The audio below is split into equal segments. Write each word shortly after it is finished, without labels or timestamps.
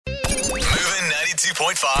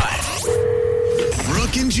92.5.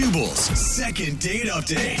 Brooke and Jubal's second date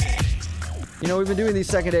update. You know, we've been doing these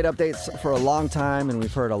second date updates for a long time, and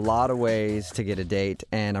we've heard a lot of ways to get a date.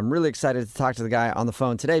 And I'm really excited to talk to the guy on the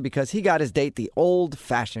phone today because he got his date the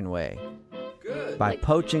old-fashioned way. Good. By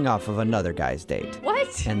poaching off of another guy's date.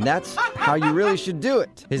 What? And that's how you really should do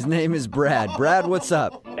it. His name is Brad. Brad, what's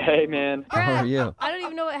up? Hey, man. How are you? I don't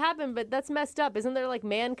even know what happened, but that's messed up. Isn't there like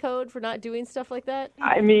man code for not doing stuff like that?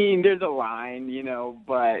 I mean, there's a line,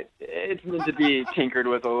 but it's meant to be tinkered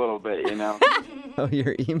with a little bit, Oh,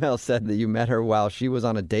 your email said that you met her while she was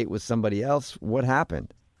on a date with somebody else. What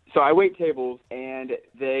happened? So I wait tables, and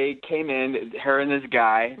they came in, her and this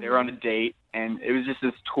guy, they were on a date, and it was just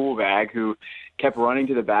this tool bag who kept running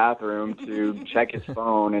to the bathroom to check his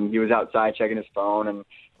phone, and he was outside checking his phone, and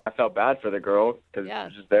I felt bad for the girl because she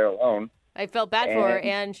was just there alone. I felt bad for her,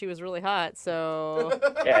 and she was really hot, so...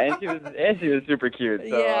 Yeah, and she was super cute.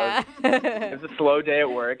 So yeah. It was a slow day at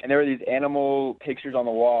work, and there were these animal pictures on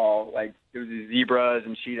the wall. Like, there was these zebras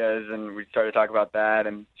and cheetahs, and we started to talk about that,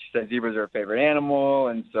 and she said zebras are her favorite animal,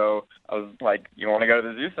 and so I was like, you want to go to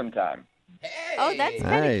the zoo sometime? Hey. Oh, that's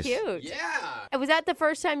kind of Nice. cute. Yeah. Was that the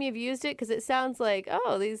first time you've used it? Because it sounds like,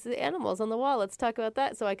 these animals on the wall. Let's talk about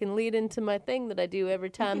that so I can lead into my thing that I do every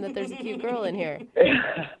time that there's a cute girl in here.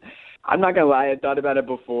 I'm not going to lie, I thought about it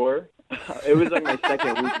before. It was like my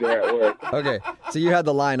second week there at work. Okay, so you had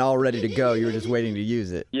the line all ready to go. You were just waiting to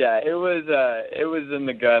use it. Yeah, it was in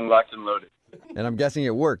the gun, locked and loaded. And I'm guessing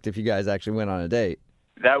it worked if you guys actually went on a date.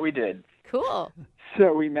 That we did. Cool.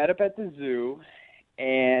 So we met up at the zoo,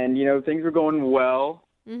 and, things were going well.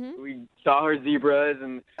 Mm-hmm. We saw her zebras,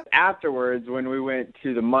 and afterwards, when we went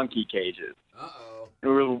to the monkey cages, Uh-oh. we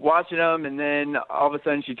were watching them, and then all of a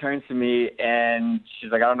sudden she turns to me, and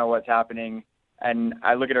she's like, I don't know what's happening. And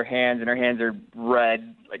I look at her hands, and her hands are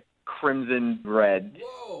red, like crimson red.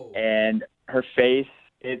 Whoa. And her face,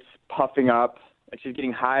 it's puffing up. Like she's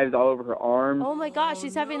getting hives all over her arms. Oh, my gosh.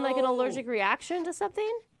 She's having like an allergic reaction to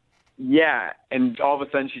something? Yeah, and all of a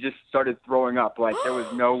sudden she just started throwing up. Like there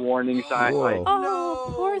was no warning sign. Whoa. Like, Oh,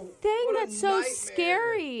 No. poor thing. What a That's so nightmare.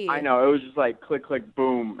 scary. I know, it was just like click, click,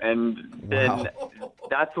 boom. And then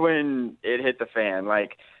that's when it hit the fan.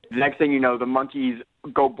 Like the next thing you know, the monkeys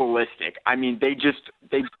go ballistic. I mean, they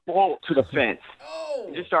bolt to the fence. Oh.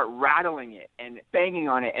 And just start rattling it and banging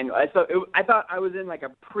on it. And I thought I was in like a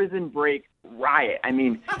prison break riot. I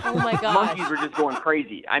mean, Oh, my gosh. monkeys were just going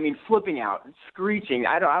crazy. I mean, flipping out, screeching.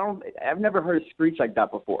 I've never heard a screech like that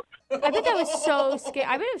before. I bet that was so scary.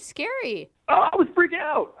 I bet it was scary. Oh, I was freaking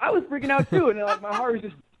out. I was freaking out too. And like my heart was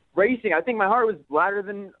just racing. I think my heart was louder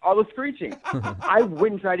than all the screeching. I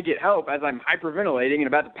went and tried to get help as I'm hyperventilating and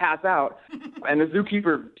about to pass out. And the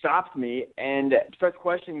zookeeper stops me and starts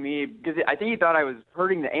questioning me because I think he thought I was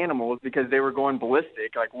hurting the animals because they were going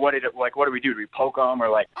ballistic. Like, what do we do? Do we poke them or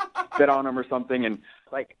like spit on them or something? And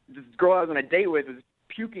like this girl I was on a date with was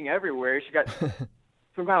puking everywhere. She got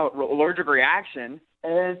some kind of allergic reaction.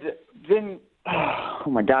 And then, oh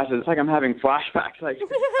my gosh, it's like I'm having flashbacks. Like,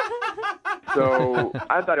 so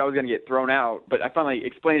I thought I was going to get thrown out, but I finally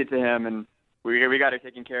explained it to him, and we got her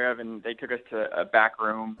taken care of, and they took us to a back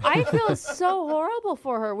room. I feel so horrible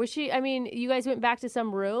for her. Was she, you guys went back to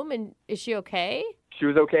some room, and is she okay? She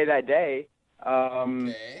was okay that day.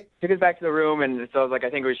 Okay. Took us back to the room, and so I was like, I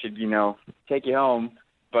think we should, take you home.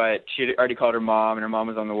 But she had already called her mom, and her mom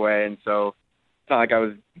was on the way, and so it's not like I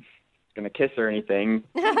was going to kiss her or anything.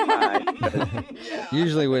 Yeah.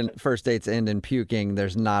 Usually when first dates end in puking,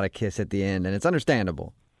 there's not a kiss at the end, and it's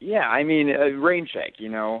understandable. Yeah, I mean, a rain check,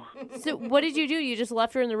 So what did you do? You just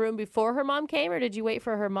left her in the room before her mom came, or did you wait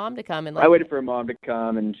for her mom to come? I waited for her mom to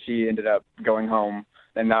come, and she ended up going home.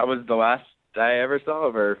 And that was the last I ever saw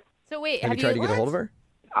of her. So wait, Have you tried to get a hold of her?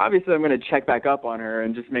 Obviously, I'm going to check back up on her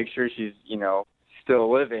and just make sure she's,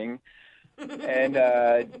 still living. And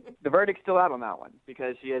the verdict's still out on that one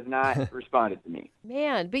because she has not responded to me.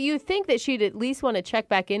 Man, but you think that she'd at least want to check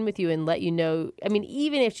back in with you and let you know. I mean,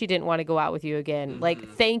 even if she didn't want to go out with you again, like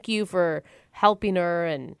thank you for helping her.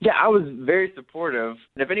 And Yeah, I was very supportive.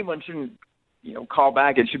 And if anyone shouldn't, call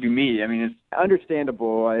back, it should be me. I mean, it's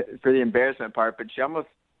understandable for the embarrassment part, but she almost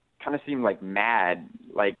kind of seemed like mad.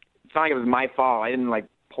 Like, it's not like it was my fault. I didn't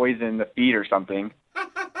poison the feed or something.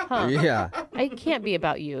 huh? Yeah. It can't be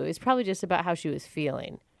about you. It's probably just about how she was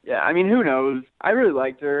feeling. Yeah, I mean, who knows? I really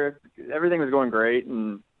liked her. Everything was going great,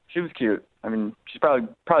 and she was cute. I mean, she's probably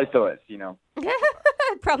still is,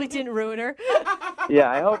 Probably didn't ruin her. Yeah,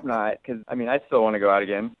 I hope not, because, I still want to go out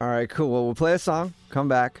again. All right, cool. Well, we'll play a song, come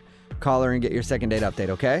back, call her, and get your second date update,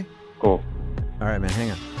 okay? Cool. All right, man,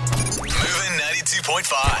 hang on. Moving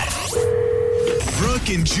 92.5. Brooke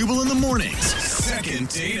and Jubal in the mornings. Second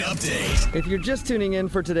date update. If you're just tuning in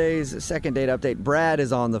for today's second date update, Brad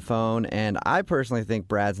is on the phone, and I personally think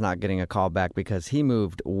Brad's not getting a call back because he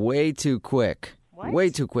moved way too quick. What?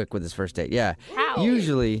 Way too quick with his first date. Yeah. How?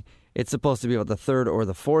 Usually, it's supposed to be about the third or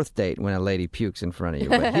the fourth date when a lady pukes in front of you,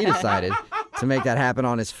 but he decided to make that happen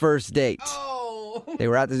on his first date. They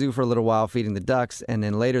were at the zoo for a little while feeding the ducks, and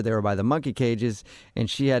then later they were by the monkey cages, and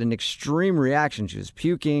she had an extreme reaction. She was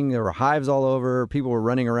puking, there were hives all over her, people were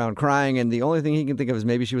running around crying, and the only thing he can think of is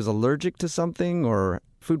maybe she was allergic to something or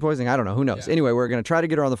food poisoning. I don't know. Who knows? Yeah. Anyway, we're going to try to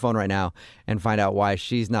get her on the phone right now and find out why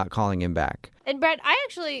she's not calling him back. And Brad, I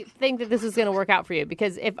actually think that this is going to work out for you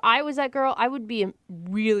because if I was that girl, I would be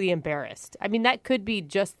really embarrassed. I mean, that could be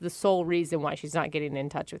just the sole reason why she's not getting in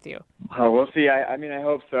touch with you. Oh, we'll see. I mean, I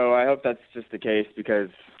hope so. I hope that's just the case because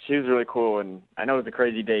she was really cool, and I know it was a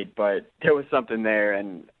crazy date, but there was something there,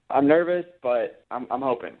 and I'm nervous, but I'm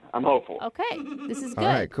hoping. I'm hopeful. Okay, this is good.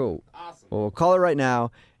 All right, cool. Awesome. Well, we'll call her right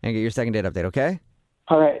now and get your second date update, okay?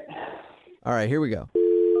 All right. All right, here we go.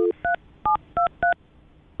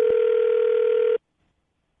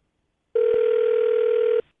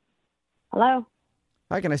 Hello?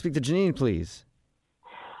 Hi, can I speak to Janine, please?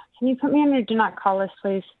 Can you put me on your do not call list,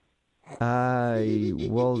 please?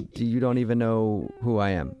 Well, you don't even know who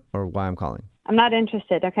I am or why I'm calling. I'm not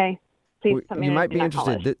interested, okay? Please put me You on might your do be not call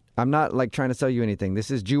interested. list. I'm not trying to sell you anything.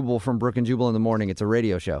 This is Jubal from Brooke and Jubal in the Morning. It's a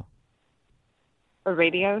radio show. A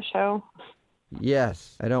radio show?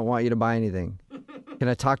 Yes, I don't want you to buy anything. Can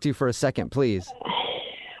I talk to you for a second, please?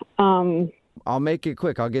 I'll make it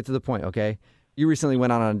quick. I'll get to the point, okay? You recently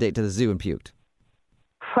went on a date to the zoo and puked.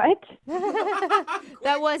 What?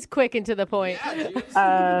 That was quick and to the point.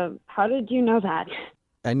 How did you know that?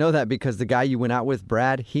 I know that because the guy you went out with,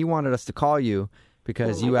 Brad, he wanted us to call you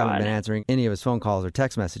because you haven't been answering any of his phone calls or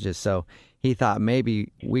text messages. So he thought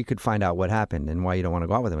maybe we could find out what happened and why you don't want to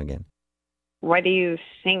go out with him again. Why do you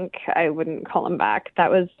think I wouldn't call him back? That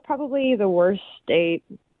was probably the worst date.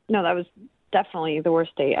 No, that was definitely the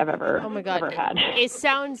worst date I've ever had. It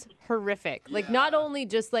sounds horrific. Like not only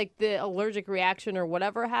just like the allergic reaction or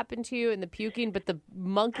whatever happened to you and the puking, but the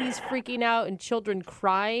monkeys freaking out and children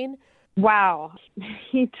crying. Wow.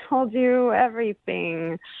 He told you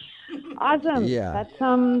everything. Awesome. Yeah.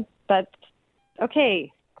 That's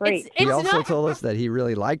okay. Great. He also told us that he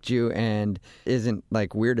really liked you and isn't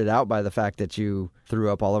weirded out by the fact that you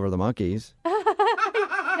threw up all over the monkeys.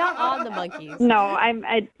 Not on the monkeys. No,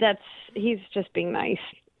 he's just being nice.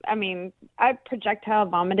 I mean, I projectile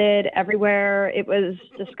vomited everywhere. It was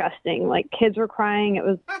disgusting. Kids were crying. It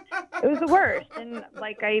was the worst. And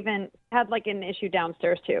I even had an issue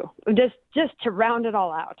downstairs too. Just to round it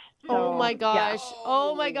all out. So, oh my gosh. Yeah.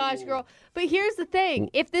 Oh my gosh, girl. But here's the thing.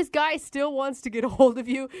 If this guy still wants to get a hold of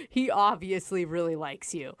you, he obviously really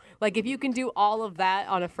likes you. If you can do all of that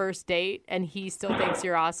on a first date and he still thinks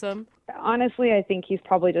you're awesome. Honestly, I think he's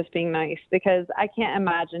probably just being nice because I can't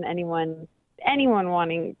imagine anyone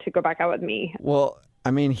wanting to go back out with me. Well,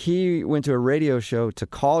 I mean, he went to a radio show to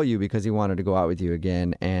call you because he wanted to go out with you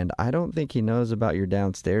again, and I don't think he knows about your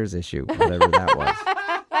downstairs issue, whatever that was,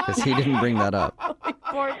 because he didn't bring that up.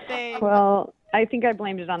 Poor thing. Well, I think I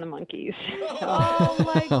blamed it on the monkeys. So. Oh,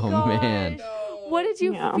 my gosh. Oh, man. What did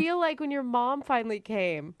you feel like when your mom finally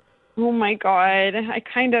came? Oh, my God.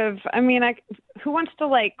 Who wants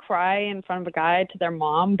to, cry in front of a guy to their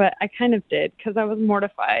mom? But I kind of did because I was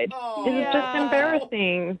mortified. It was just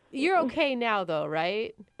embarrassing. You're okay now, though,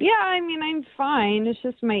 right? Yeah, I'm fine. It's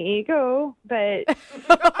just my ego. But,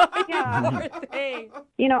 yeah.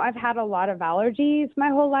 I've had a lot of allergies my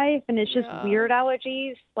whole life, and it's just weird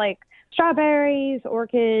allergies, like strawberries,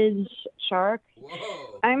 orchids, shark.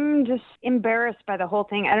 Whoa. I'm just embarrassed by the whole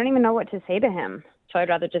thing. I don't even know what to say to him. So I'd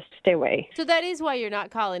rather just stay away. So that is why you're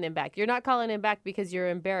not calling him back. You're not calling him back because you're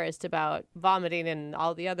embarrassed about vomiting and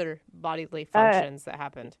all the other bodily functions that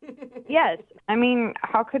happened. Yes.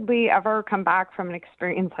 How could we ever come back from an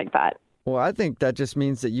experience like that? Well, I think that just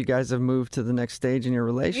means that you guys have moved to the next stage in your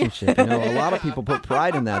relationship. A lot of people put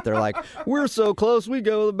pride in that. They're like, we're so close, we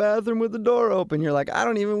go to the bathroom with the door open. You're like, I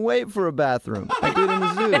don't even wait for a bathroom. I do it in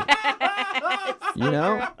the zoo.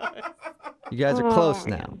 You guys are close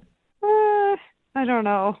now. I don't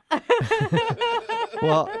know.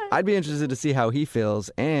 Well, I'd be interested to see how he feels,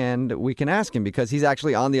 and we can ask him because he's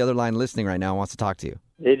actually on the other line listening right now and wants to talk to you.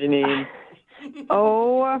 Hey, Janine.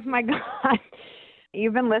 Oh, my God.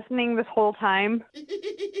 You've been listening this whole time?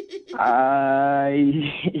 Yep.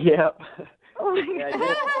 Oh, my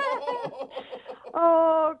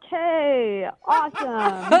God. Okay.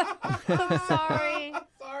 Awesome. I'm sorry.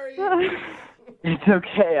 It's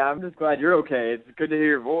okay. I'm just glad you're okay. It's good to hear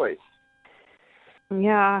your voice.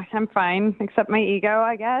 Yeah, I'm fine, except my ego,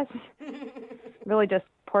 I guess. Really just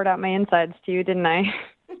poured out my insides to you, didn't I?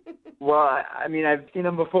 Well, I mean, I've seen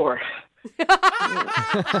them before. Yeah.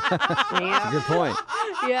 Good point.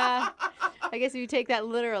 Yeah. I guess if you take that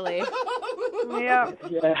literally. Yeah.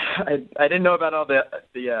 Yeah, I didn't know about all the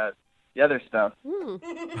other stuff.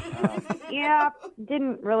 Yeah,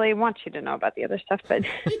 didn't really want you to know about the other stuff, but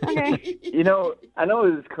okay. You know, I know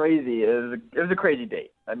it was crazy. It was a crazy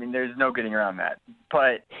date. I mean, there's no getting around that.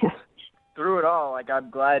 But through it all, like, I'm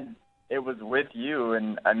glad it was with you.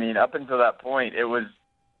 And I mean, up until that point, it was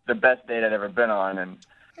the best date I'd ever been on. And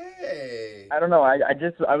Hey. I don't know. I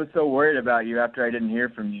was so worried about you after I didn't hear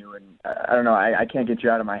from you, and I don't know. I can't get you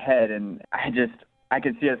out of my head, and I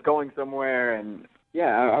could see us going somewhere, and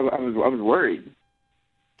yeah, I was worried.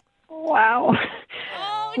 Wow.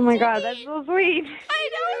 Oh my God, that's so sweet. I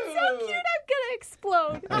know, it's so cute. I'm going to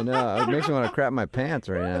explode. I know. It makes me want to crap my pants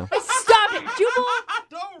right now. Stop it, Jubal.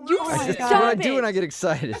 Don't You ruin it. That's what I Stop do it. when I get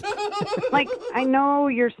excited. Like, I know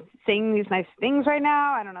you're saying these nice things right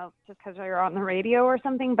now. I don't know, just because you're on the radio or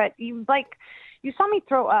something, but you saw me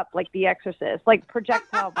throw up like The Exorcist, like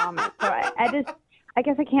projectile vomit. So I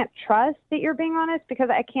guess I can't trust that you're being honest, because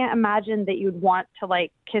I can't imagine that you'd want to,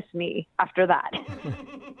 like, kiss me after that.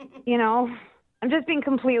 You know? I'm just being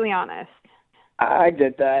completely honest. I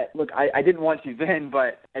get that. Look, I didn't want you then,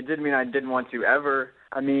 but it didn't mean I didn't want you ever.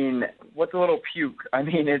 I mean, what's a little puke? I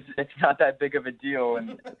mean, it's not that big of a deal,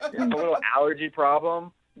 and it's a little allergy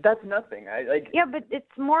problem. That's nothing. Yeah, but it's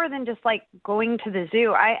more than just, like, going to the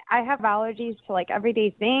zoo. I have allergies to, like, everyday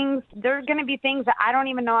things. There are going to be things that I don't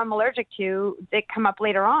even know I'm allergic to that come up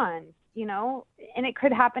later on, you know, and it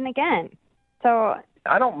could happen again. So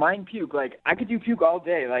I don't mind puke. Like, I could do puke all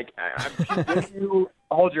day. Like, I puke with you,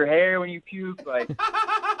 hold your hair when you puke. Like,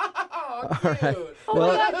 Oh, All right. cute. Oh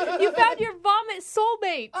Well- my God, you found your vomit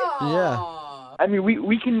soulmate. Aw. I mean,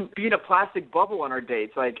 we can be in a plastic bubble on our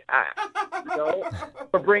dates. Like, you know,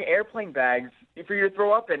 or bring airplane bags for you to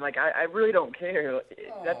throw up in. Like, I really don't care.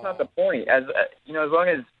 That's not the point. As you know, as long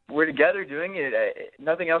as we're together doing it,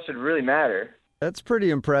 nothing else should really matter. That's pretty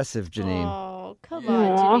impressive, Janine. Oh, come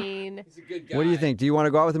on, Aw. Janine. He's a good guy. What do you think? Do you want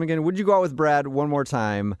to go out with him again? Would you go out with Brad one more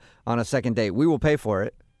time on a second date? We will pay for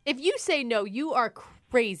it. If you say no, you are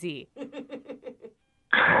crazy.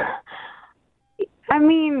 I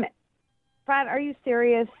mean, Brad, are you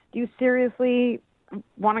serious? Do you seriously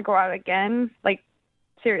want to go out again? Like,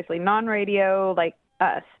 seriously, non-radio, like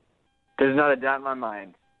us. There's not a doubt in my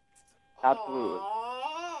mind. Absolutely. Aw.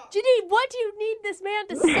 Janine, what do you need this man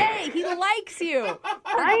to say? He likes you.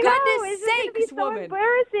 I know. goodness It's going to be sakes, so woman.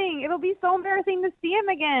 embarrassing. It'll be so embarrassing to see him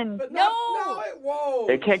again. But No. whoa.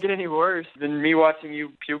 It can't get any worse than me watching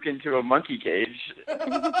you puke into a monkey cage.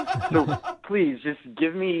 So please, just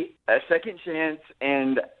give me a second chance,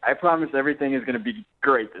 and I promise everything is going to be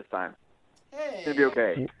great this time. It's going to be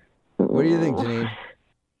okay. What do you think, Janine?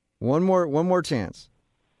 One more chance.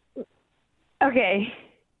 Okay.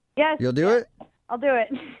 Yes. You'll do it? I'll do it.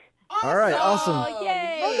 All right, awesome. Oh,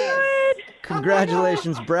 yay.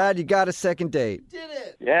 Congratulations, Brad. You got a second date. Did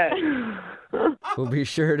it. Yeah. We'll be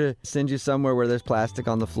sure to send you somewhere where there's plastic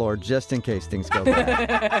on the floor just in case things go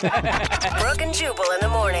bad. Brooke and Jubal in the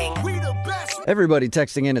morning. We the best. Everybody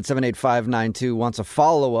texting in at 78592 wants a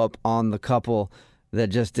follow-up on the couple that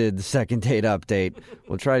just did the second date update.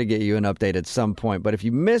 We'll try to get you an update at some point. But if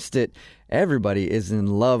you missed it, everybody is in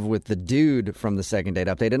love with the dude from the second date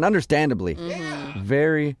update. And understandably,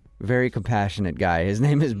 very, very compassionate guy. His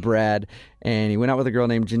name is Brad, and he went out with a girl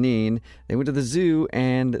named Janine. They went to the zoo,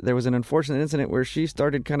 and there was an unfortunate incident where she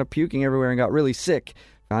started kind of puking everywhere and got really sick.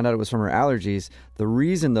 Found out it was from her allergies. The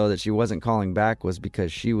reason, though, that she wasn't calling back was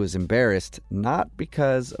because she was embarrassed, not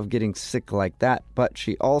because of getting sick like that, but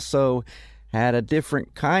she also had a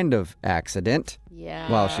different kind of accident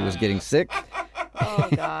Yeah. while she was getting sick, Oh,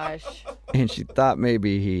 gosh. and she thought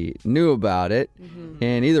maybe he knew about it.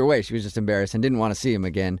 And either way, she was just embarrassed and didn't want to see him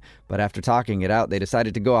again. But after talking it out, they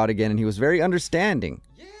decided to go out again, and he was very understanding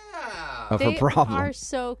Yeah. of They her problem. are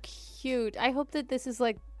so cute. I hope that this is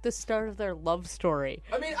like the start of their love story.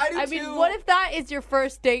 I mean, I do I too. mean, what if that is your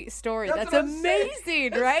first date story? That's what I'm saying. amazing,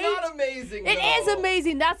 It's right? not amazing. It is though.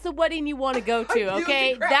 amazing. That's the wedding you want to go to, You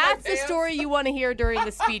okay? can grab my That's the pants. story you want to hear during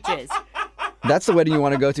the speeches. That's the wedding you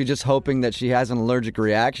want to go to, just hoping that she has an allergic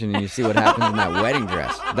reaction and you see what happens in that wedding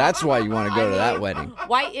dress. That's why you want to go to that wedding.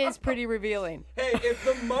 White is pretty revealing. Hey, if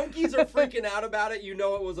the monkeys are freaking out about it, you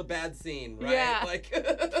know it was a bad scene, right? Yeah. Like,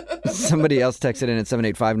 Somebody else texted in at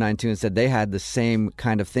 78592 and said they had the same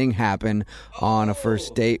kind of thing happen on a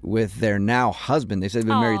first date with their now husband. They said they've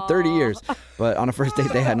been married 30 years, but on a first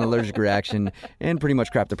date they had an allergic reaction and pretty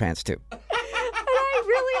much crapped their pants too. And I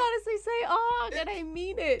really honestly say, oh, And I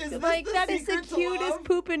mean it. Is this Like, the that is the secret to cutest love?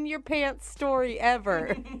 poop in your pants story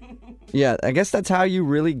ever. Yeah, I guess that's how you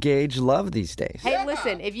really gauge love these days. Hey,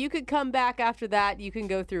 listen, if you could come back after that, you can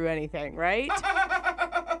go through anything, right?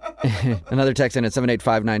 Another text in at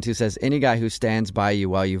 78592 says, any guy who stands by you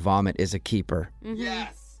while you vomit is a keeper.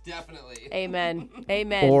 Yes, definitely. Amen.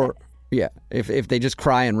 Amen. Or, yeah, if they just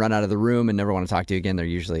cry and run out of the room and never want to talk to you again, they're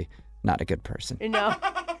usually not a good person. No.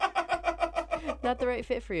 Not the right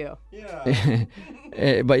fit for you. Yeah.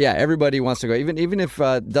 But yeah, everybody wants to go. Even if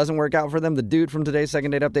it doesn't work out for them, the dude from today's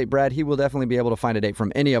second date update, Brad, he will definitely be able to find a date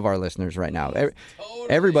from any of our listeners right now.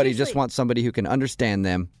 Everybody just wants somebody who can understand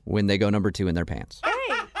them when they go number 2 in their pants.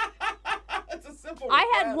 It's a simple I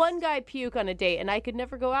had request. one guy puke on a date, and I could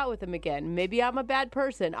never go out with him again. Maybe I'm a bad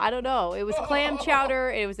person. I don't know. It was clam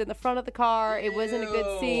chowder. It was in the front of the car. It wasn't a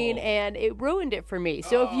good scene, and it ruined it for me.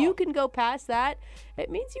 So if you can go past that,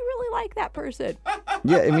 it means you really like that person.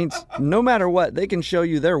 Yeah, it means no matter what, they can show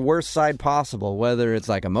you their worst side possible, whether it's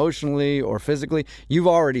like emotionally or physically. You've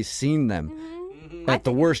already seen them at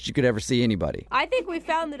the worst you could ever see anybody. I think we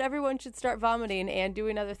found that everyone should start vomiting and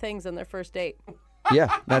doing other things on their first date.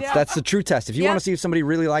 Yeah, that's the true test. If you want to see if somebody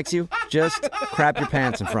really likes you, just crap your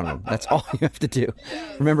pants in front of them. That's all you have to do.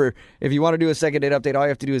 Remember, if you want to do a second date update, all you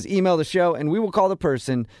have to do is email the show, and we will call the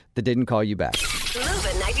person that didn't call you back.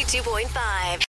 Moving 92.5.